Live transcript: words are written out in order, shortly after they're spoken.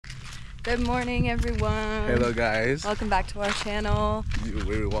Good morning, everyone. Hello, guys. Welcome back to our channel. You're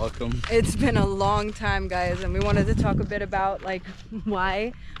very welcome. It's been a long time, guys, and we wanted to talk a bit about like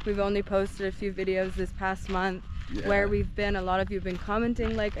why we've only posted a few videos this past month. Yeah. Where we've been. A lot of you have been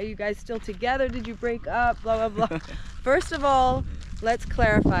commenting like, are you guys still together? Did you break up? Blah, blah, blah. First of all, let's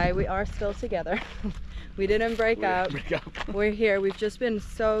clarify, we are still together. We didn't break up. We're here. We've just been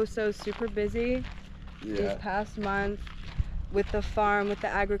so super busy these past months with the farm, with the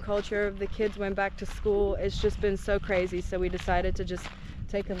agriculture. The kids went back to school. It's just been so crazy. So we decided to just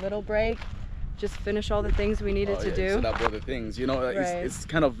take a little break, just finish all the things we needed to do. Set up all the things, you know, like, it's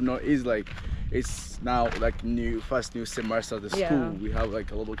kind of not, it's like, it's now like first new semester of the school. We have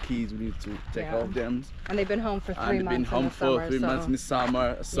like a little kids, we need to take care of them. And they've been home for 3 months. And they've been home for 3 months in the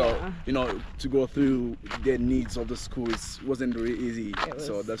summer. So, you know, to go through the needs of the school, it wasn't really easy.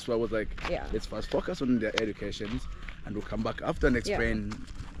 So that's why I was like, let's first focus on their education, and we'll come back after and explain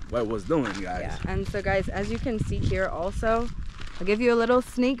what I was doing, guys. Yeah, and so guys, as you can see here also, I'll give you a little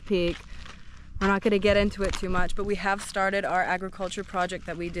sneak peek. We're not going to get into it too much, but we have started our agriculture project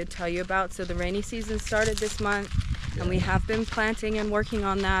that we did tell you about. So the rainy season started this month, and we have been planting and working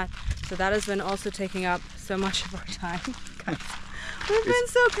on that. So that has been also taking up so much of our time. We've been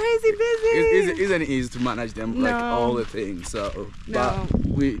so crazy busy. It isn't easy to manage them, like all the things. So, but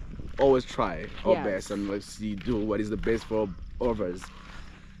we always try our best, and let's do what is the best for others.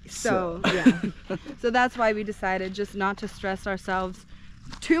 So so that's why we decided just not to stress ourselves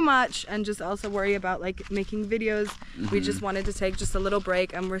too much and just also worry about like making videos. We just wanted to take just a little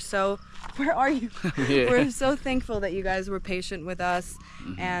break, and we're so we're so thankful that you guys were patient with us.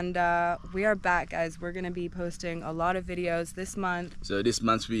 And we are back, guys. We're gonna be posting a lot of videos this month. So this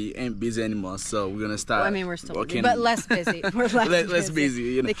month we ain't busy anymore, so we're gonna start. Well, I mean, we're still working, but less busy. We're less busy,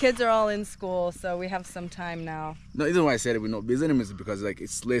 you know? The kids are all in school, so we have some time now. No, the reason why I said we're not busy anymore is because like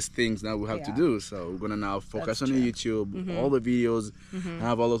it's less things now we have to do. So we're gonna now focus on the YouTube, all the videos, and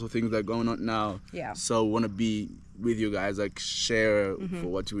have a lot of things that are going on now. So we wanna be with you guys, like share for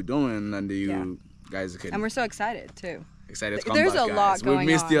what we're doing, and you guys can. And we're so excited too. Excited to come There's back, a lot going on.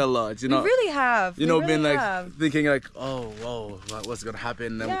 We missed you a lot, you know. We really have. You know, been like thinking like, oh, whoa, what's gonna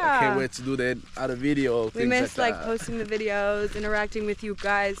happen? I can't wait to do that other video. We missed like posting the videos, interacting with you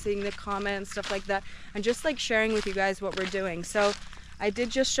guys, seeing the comments, stuff like that, and just like sharing with you guys what we're doing. So I did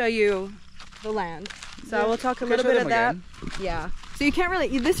just show you the land. So we'll talk a little bit of that. So you can't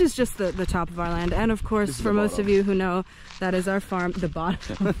really, this is just the top of our land. And of course, for most of you who know, that is our farm, the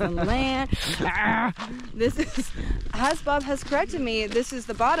bottom of the land. This is, as Bob has corrected me, this is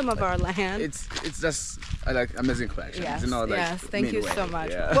the bottom of our land. It's just like amazing collection. Yes, you know, like, yes, thank you so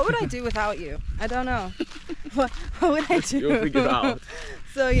much. What would I do without you? I don't know. What would I do? You'll figure it out.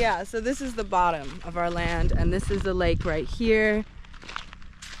 So so this is the bottom of our land, and this is the lake right here.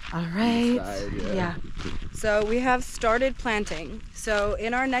 All right. Side, so we have started planting. So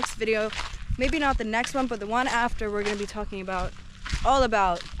in our next video, maybe not the next one, but the one after, we're going to be talking about all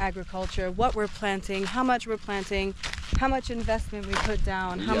about agriculture, what we're planting, how much we're planting, how much investment we put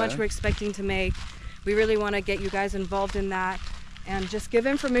down, how much we're expecting to make. We really want to get you guys involved in that and just give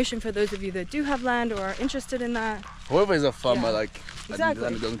information for those of you that do have land or are interested in that. Whoever is a farmer, like I'm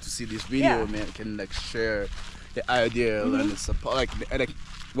going to see this video, man, can like share the idea and support, like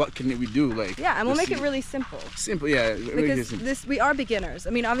what can we do, like and we'll make it really simple, because we are beginners. I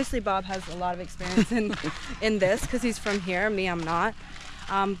mean, obviously Bob has a lot of experience in this because he's from here. Me, I'm not,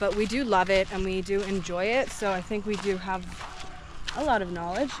 but we do love it and we do enjoy it, so I think we do have a lot of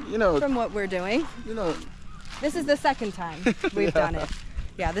knowledge, you know, from what we're doing. You know, this is the second time we've done it.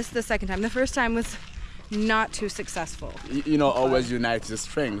 This is the second time. The first time was not too successful. You know, always unite the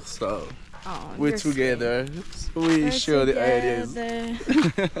strength, so we're together, we share the ideas.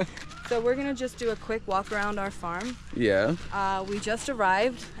 So we're gonna just do a quick walk around our farm. We just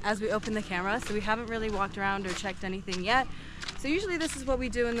arrived as we opened the camera, so we haven't really walked around or checked anything yet. So usually this is what we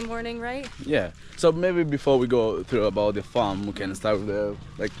do in the morning, right? So maybe before we go through about the farm, we can start with the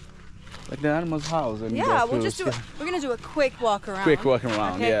like the animal's house. And we'll just do we're gonna do a quick walk around.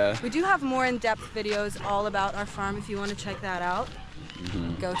 We do have more in-depth videos all about our farm if you want to check that out.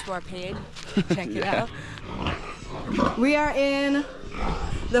 Go to our page, check it out. We are in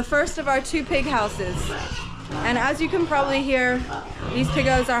the first of our 2 pig houses, and as you can probably hear, these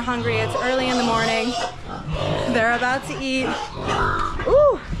piggos are hungry. It's early in the morning. They're about to eat.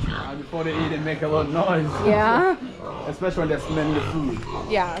 Ooh! Before they eat, they make a lot of noise. Especially when they're smelling the food.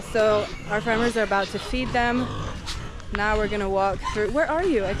 So our farmers are about to feed them. Now we're gonna walk through. Where are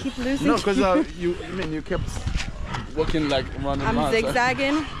you? I keep losing. No, because you kept walking like running. I'm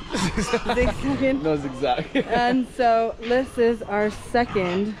zigzagging. Zigzagging. No zigzag. And so this is our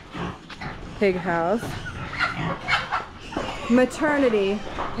second pig house. Maternity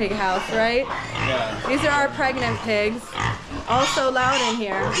pig house, right? Yeah. These are our pregnant pigs. Also loud in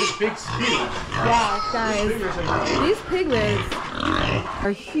here. This pig's huge. Yeah, guys. These piglets are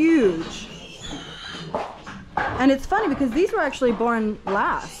huge. And it's funny because these were actually born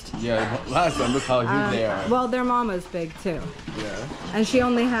last. Yeah, last time, look how huge they are. Well, their mama's big too. Yeah. And she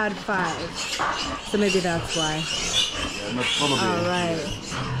only had 5. So maybe that's why. Yeah, no, probably. All right.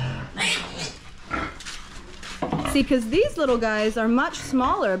 See, because these little guys are much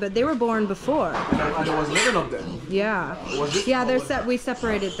smaller, but they were born before. And there was 11 of them. Yeah. Yeah, we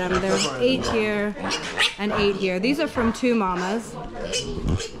separated them. There's 8 here and 8 here. These are from 2 mamas.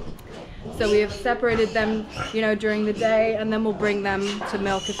 So we have separated them, you know, during the day, and then we'll bring them to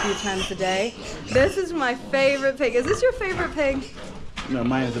milk a few times a day. This is my favorite pig. Is this your favorite pig? No,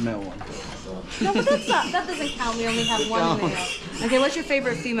 mine is the male one. No, but that doesn't count. We only have 1 male. Okay, what's your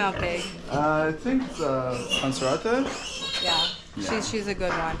favorite female pig? I think it's Concerata. Yeah, she's a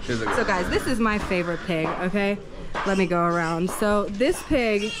good one. She's a good So guys, this is my favorite pig, okay? Let me go around. So this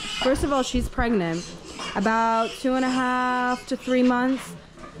pig, first of all, she's pregnant, about 2.5 to 3 months.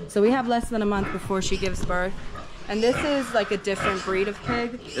 So we have less than a month before she gives birth. And this is like a different breed of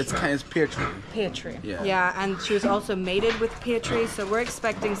pig. It's Petri. Petri. Yeah. Yeah, and she was also mated with Petri, so we're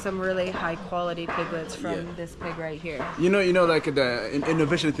expecting some really high quality piglets from this pig right here. You know, like the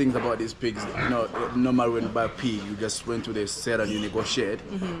innovation things about these pigs. You know, normally when you buy a pig, you just went to the seller and you negotiate.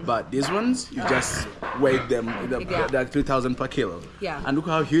 But these ones, you just weigh them. They're 3,000 per kilo. Yeah. And look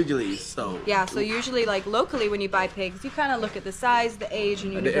how huge it is. So. Yeah. So usually, like locally, when you buy pigs, you kind of look at the size, the age,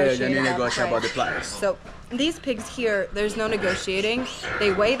 and you negotiate about the price. So these pigs here, there's no negotiating.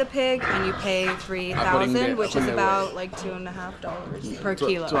 They weigh the pig and you pay $3,000, which is about like $2.50 per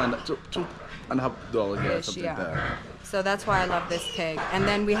kilo. $2.50, yeah, something like that. So that's why I love this pig. And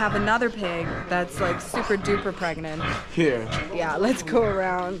then we have another pig that's like super duper pregnant. Here. Yeah, let's go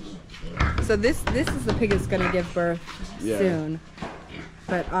around. So this is the pig that's gonna give birth soon.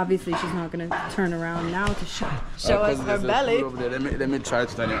 But obviously she's not gonna turn around now to show us her belly. Let me try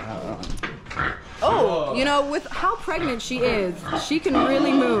to turn it around. Oh, you know, with how pregnant she is, she can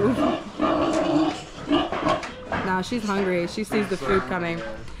really move. Now she's hungry. She sees the food coming.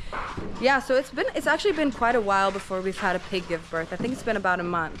 Yeah, so it's actually been quite a while before we've had a pig give birth. I think it's been about a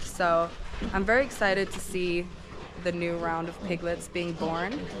month. So I'm very excited to see the new round of piglets being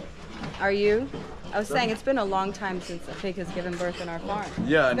born. Are you? I was saying it's been a long time since a pig has given birth in our farm.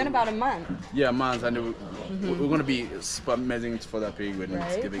 Yeah. It's been about a month. Yeah, a month, and we're gonna be super amazing for that pig when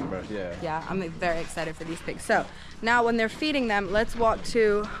it's giving birth. Yeah. Yeah, I'm very excited for these pigs. So now when they're feeding them, let's walk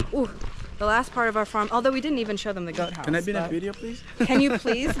to the last part of our farm. Although we didn't even show them the goat house. Can I be in a video, please? Can you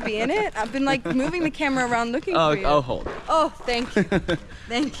please be in it? I've been like moving the camera around looking for you. I'll hold. Oh, thank you.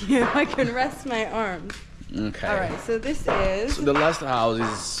 Thank you. I can rest my arms. Okay. All right, so this is... So the last house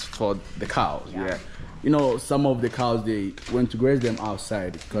is for the cows, yeah. You know, some of the cows, they went to graze them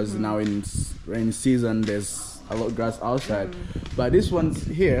outside because now in rainy season, there's a lot of grass outside. But this one's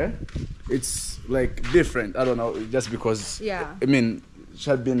here, it's like different. I don't know, just because, I mean, she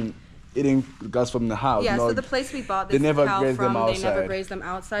had been eating grass from the house. Yeah, so the place we bought this cow from, they never graze them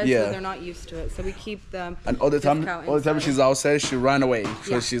outside, so they're not used to it. So we keep them. And all the time she's outside, she ran away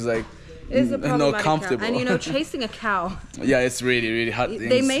because she's like, It's a problematic comfortable. Cow. And you know, chasing a cow. Yeah, it's really hard.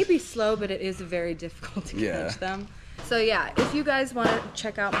 They may be slow, but it is very difficult to catch them. So yeah, if you guys want to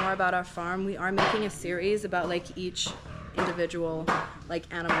check out more about our farm, we are making a series about like each individual like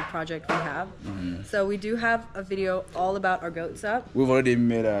animal project we have. So we do have a video all about our goats up. We've already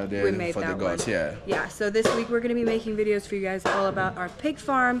made for the goats, one. Yeah, so this week we're going to be making videos for you guys all about our pig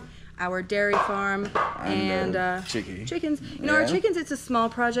farm, our dairy farm, and chickens. You know, our chickens, it's a small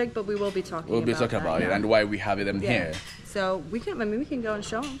project, but we will be talking about it and why we have them here. So we can go and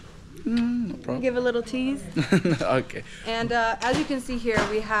show them. No problem. Give a little tease. Okay. And as you can see here,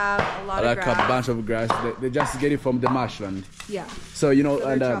 we have a lot of grass. Like a bunch of grass. They just get it from the marshland. Yeah. So you know,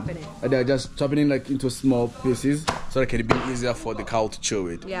 they're just chopping it like into small pieces, so that it can be easier for the cow to chew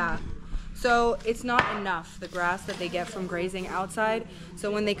it. Yeah. So it's not enough, the grass that they get from grazing outside. So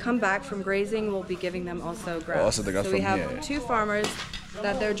when they come back from grazing, we'll be giving them also grass. Also the grass so we have 2 farmers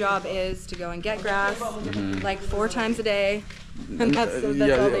that their job is to go and get grass like 4 times a day. And that's all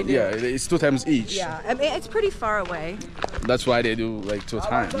they do. Yeah, it's 2 times each. Yeah, I mean, it's pretty far away. That's why they do like 2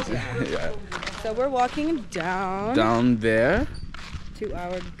 times. Yeah. So we're walking down. Down there. To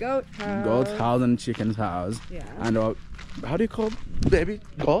our goat house. Goat house and chicken's house. Yeah. And how do you call baby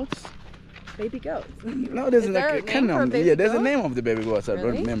goats? baby goats. No, there's like a name yeah, there's a name of the baby goats. I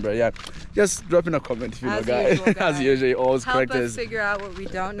don't remember. Yeah, just drop in a comment if you know, guys. As usual, always correct us. Help us figure out what we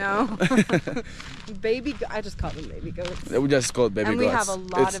don't know. I just call them baby goats. We just call it baby goats. And we have a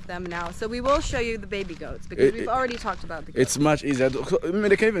lot of them now, so we will show you the baby goats because we've already talked about the goats. It's much easier. I mean,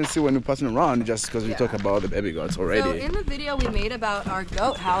 they can even see when we're passing around just because we talk about the baby goats already. So in the video we made about our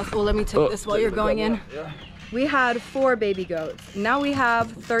goat house, well, let me take this while you're going in. Yeah. We had 4 baby goats. Now we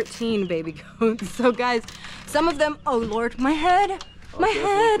have 13 baby goats. So guys, some of them, oh Lord, my head, my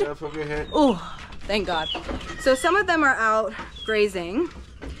head. Oh, thank God. So some of them are out grazing,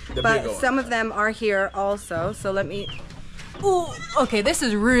 but some of them are here also. So let me, oh, okay, this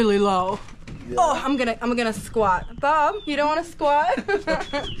is really low. Yeah. Oh, I'm gonna squat. Bob, you don't want to squat?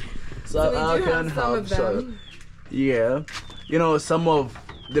 So we do have some of them. Yeah, you know, some of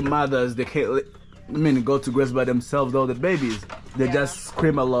the mothers, they can't go to graze by themselves, though the babies they just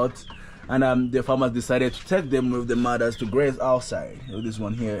scream a lot, and the farmers decided to take them with the mothers to graze outside. This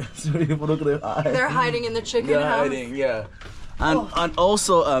one here, they're hiding in the chicken house. Hiding, yeah. And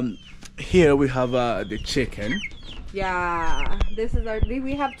also here we have the chicken. Yeah, this is our,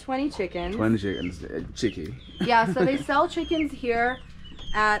 we have 20 chickens. 20 chickens, chicky. Yeah, so they sell chickens here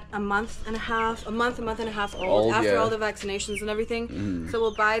at a month and a half old after all the vaccinations and everything. So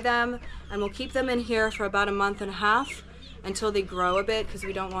we'll buy them and we'll keep them in here for about a month and a half until they grow a bit, because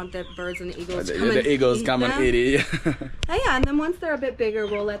we don't want the birds and the eagles come and eat it. Yeah, and then once they're a bit bigger,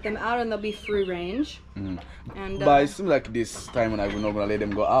 we'll let them out and they'll be free range. And but it seems like this time when we're not gonna let them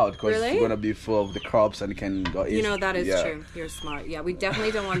go out because it's gonna be full of the crops and can go eat. You know, that is true. You're smart. Yeah, we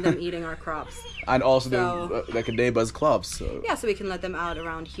definitely don't want them eating our crops. And also the like a neighbor's crops. So yeah, so we can let them out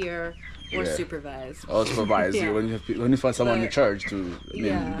around here or supervise. Or supervise. when you find someone in church to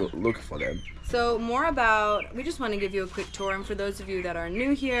go look for them. So more about, we just want to give you a quick tour, and for those of you that are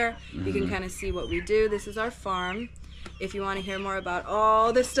new here, you can kind of see what we do. This is our farm. If you want to hear more about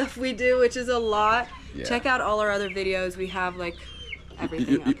all the stuff we do, which is a lot, check out all our other videos. We have like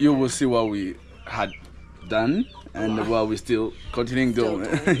everything. You will see what we had done and what we still continuing doing.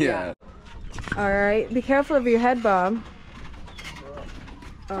 Yeah. All right, be careful of your head, Bob.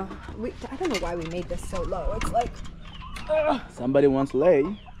 I don't know why we made this so low. It's like somebody wants to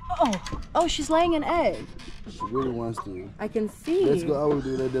lay. Oh, she's laying an egg. She really wants to. I can see. Let's go out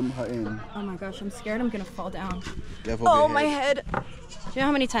and let them in. Oh my gosh, I'm scared I'm gonna fall down. Careful my head. Do you know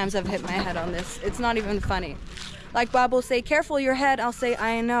how many times I've hit my head on this? It's not even funny. Like Bob will say, careful your head. I'll say,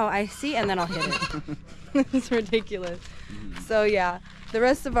 I know, I see, and then I'll hit it. It's ridiculous. So yeah, the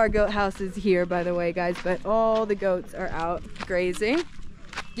rest of our goat house is here, by the way, guys, but all the goats are out grazing.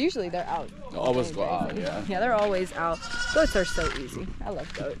 Usually they're out. They always go out, yeah. Yeah, they're always out. Goats are so easy. I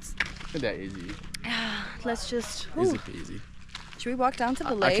love goats. They're easy. Let's just... Easy peasy. Should we walk down to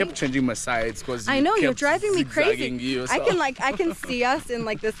the lake? I kept changing my sides because I know, you're driving me crazy. I can see us in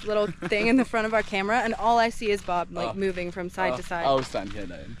like this little thing in the front of our camera, and all I see is Bob like moving from side to side. I'll stand here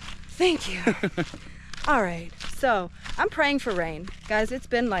then. Thank you. All right, so I'm praying for rain. Guys, it's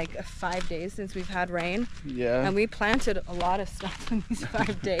been like 5 days since we've had rain. Yeah. And we planted a lot of stuff in these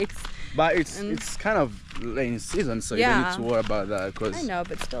 5 days. But it's kind of rainy season, so you don't need to worry about that. Cause I know,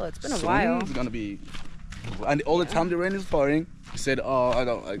 but still, it's been a while. It's going to be... And all the time the rain is falling, you said, oh, I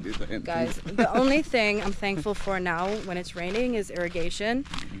don't like this. Guys, the only thing I'm thankful for now when it's raining is irrigation.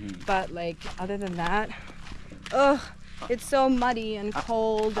 But like, other than that, it's so muddy and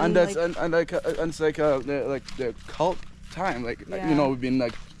cold. And it's like the cold time. Like you know, we've been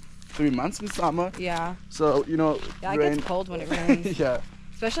like 3 months in summer. Yeah. So you know, yeah, it gets cold when it rains. Yeah.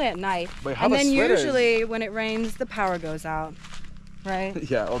 Especially at night. But and then usually when it rains, the power goes out. Right?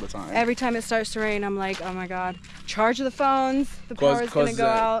 Yeah, all the time. Every time it starts to rain, I'm like, oh my god, charge the phones. The power's gonna go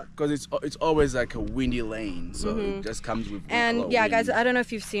out. Because it's always like a windy lane, so it just comes with. And yeah, guys, I don't know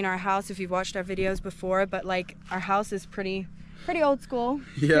if you've seen our house, if you've watched our videos before, but like our house is pretty old school,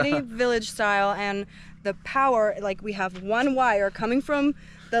 pretty village style, and the power, like we have one wire coming from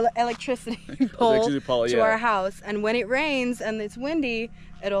the electricity pole to our house, and when it rains and it's windy,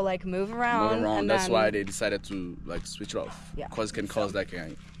 it'll like move around. And that's why they decided to like switch it off. Yeah. Because it can cause like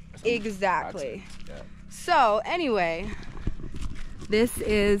exactly. Yeah. So anyway, this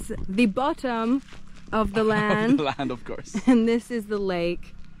is the bottom of the land. The land, of course. And this is the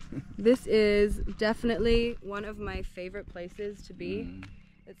lake. This is definitely one of my favorite places to be.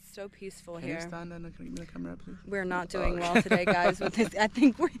 It's so peaceful here. Can you stand and give me the camera, please? We're not doing well today, guys. With this, I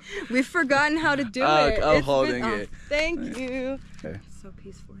think we've forgotten how to do it. I'm holding it. Thank you. Okay. So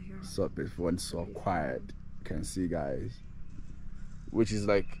peaceful here. So peaceful and so quiet. You can see, guys, which is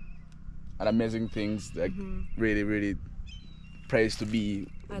like an amazing things. Like really, really place to be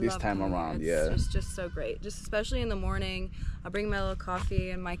this time around. It's just so great. Just especially in the morning, I'll bring my little coffee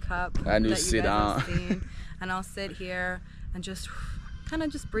in my cup and you sit down, and I'll sit here and just kind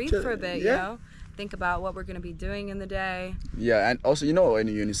of just breathe for a bit, you know, think about what we're gonna be doing in the day. Yeah, and also, you know, when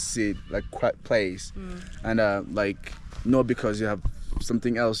you sit like quiet place and like, no, because you have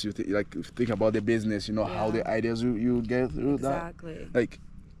something else you think about the business, you know, how the ideas you get through that, like,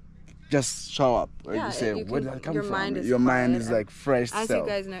 just show up, like you say, where did that come from? Your mind is like fresh. As you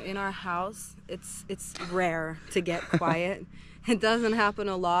guys know, in our house, it's rare to get quiet. It doesn't happen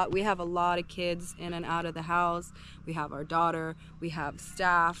a lot. We have a lot of kids in and out of the house. We have our daughter, we have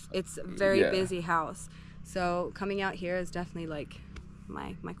staff. It's a very busy house. So coming out here is definitely like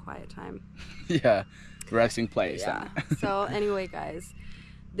my quiet time. Yeah, relaxing place. Yeah. So anyway, guys,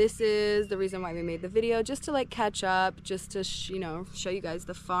 this is the reason why we made the video, just to like catch up, just to you know, show you guys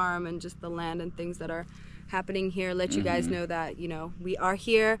the farm and just the land and things that are happening here, let you guys know that, you know, we are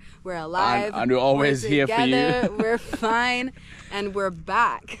here, we're alive, and we're always here for you. We're fine, and we're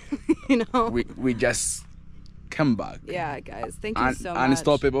back. You know, we just come back. Yeah, guys, thank you so much.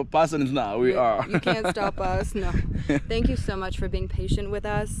 Unstoppable persons now, we are. You can't stop us. No. Thank you so much for being patient with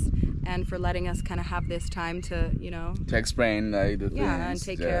us and for letting us kind of have this time to, you know, to explain the things. Yeah, and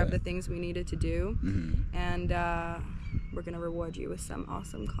take care of the things we needed to do. And we're gonna reward you with some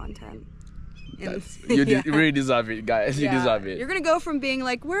awesome content. You really deserve it, guys. You deserve it. You're gonna go from being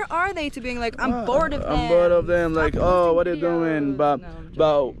like, where are they, to being like, I'm bored of them. I'm bored of them. Like, oh, what are they doing? But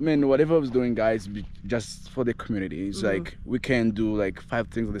I mean, whatever I was doing, guys, just for the community. It's like we can do like 5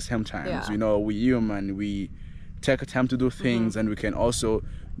 things at the same time. You know, we human. We take a time to do things, and we can also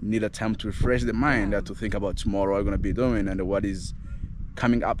need a time to refresh the mind, to think about tomorrow what we're gonna be doing and what is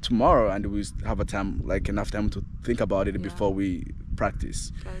coming up tomorrow, and we have a time, like enough time to think about it before we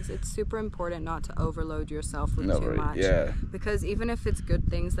practice. Guys, it's super important not to overload yourself with too much. Because even if it's good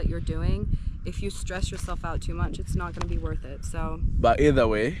things that you're doing, if you stress yourself out too much, it's not going to be worth it. So, but either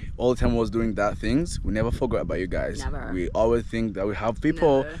way, all the time I was doing that things, we never forgot about you guys. Never. We always think that we have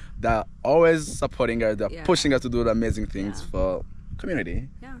people that are always supporting us, that are pushing us to do the amazing things for community.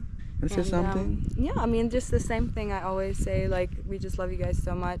 And say something? Yeah, I mean, just the same thing I always say, like, we just love you guys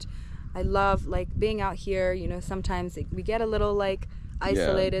so much. I love, like, being out here, you know, sometimes we get a little, like,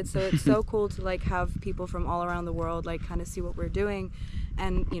 isolated, so it's so cool to, like, have people from all around the world, like, kind of see what we're doing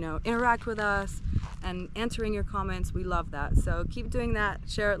and, you know, interact with us and answering your comments. We love that. So keep doing that.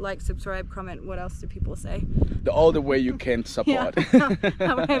 Share it, like, subscribe, comment. What else do people say? All the way you can support.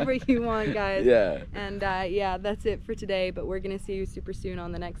 However you want, guys. Yeah. And, yeah, that's it for today, but we're going to see you super soon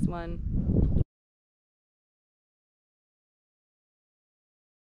on the next one.